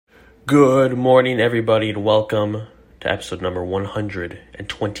Good morning, everybody, and welcome to episode number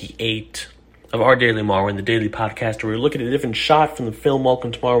 128 of Our Daily Marwin, the daily podcast where we look at a different shot from the film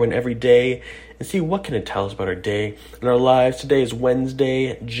Welcome to Marwin every day and see what can it tell us about our day and our lives. Today is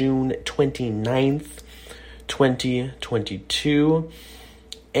Wednesday, June 29th, 2022,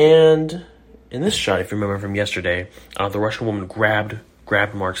 and in this shot, if you remember from yesterday, the Russian woman grabbed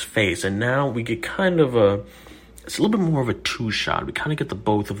Mark's face, and now we get it's a little bit more of a two-shot. We kind of get the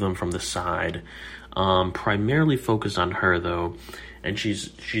both of them from the side, primarily focused on her, though, and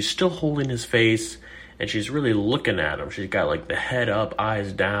she's still holding his face, and she's really looking at him. She's got, like, the head up,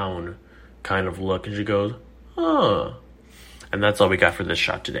 eyes down kind of look, and she goes, huh. And that's all we got for this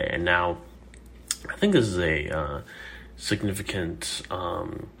shot today. And now, I think this is a significant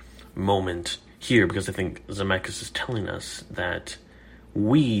moment here, because I think Zemeckis is telling us that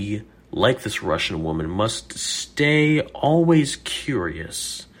we, like this Russian woman, must stay always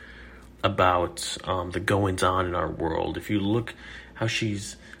curious about the goings-on in our world. If you look how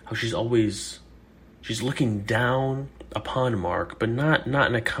she's looking down upon Mark, but not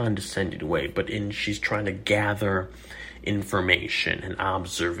in a condescending way, but she's trying to gather information and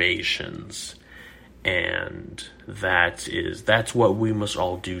observations. And that's what we must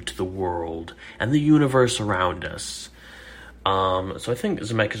all do to the world and the universe around us. So I think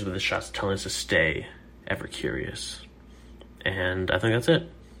Zemeckis with the shots telling us to stay ever curious. And I think that's it.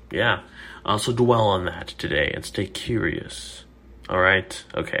 Yeah. So dwell on that today and stay curious. Alright?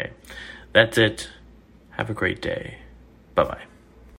 Okay. That's it. Have a great day. Bye-bye.